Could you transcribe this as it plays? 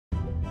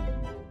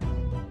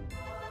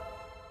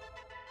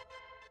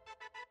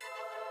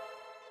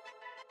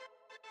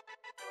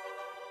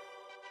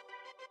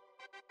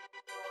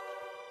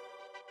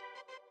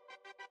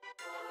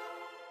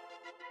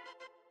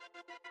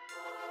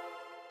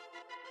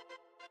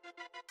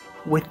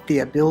With the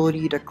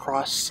ability to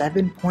cross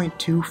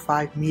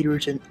 7.25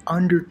 meters in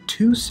under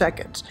 2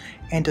 seconds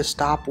and to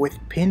stop with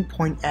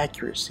pinpoint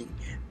accuracy,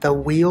 the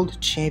Wheeled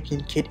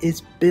Champion Kit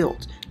is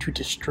built to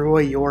destroy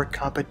your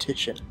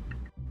competition.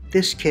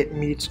 This kit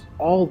meets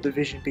all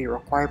Division B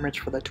requirements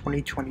for the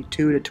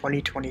 2022 to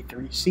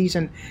 2023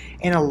 season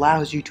and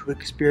allows you to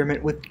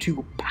experiment with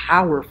 2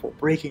 powerful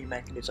braking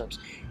mechanisms,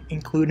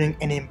 including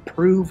an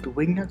improved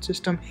wingnut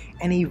system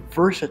and a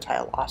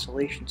versatile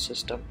oscillation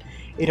system.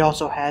 It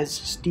also has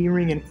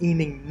steering and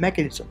aiming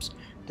mechanisms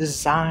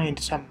designed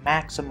to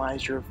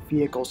maximize your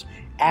vehicle's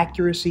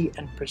accuracy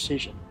and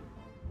precision.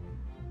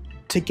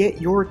 To get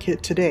your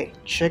kit today,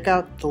 check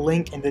out the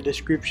link in the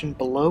description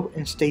below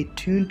and stay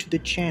tuned to the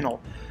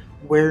channel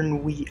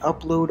wherein we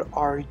upload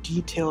our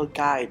detailed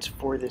guides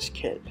for this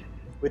kit.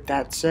 With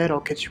that said, I'll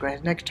catch you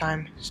guys next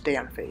time. Stay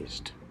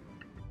unfazed.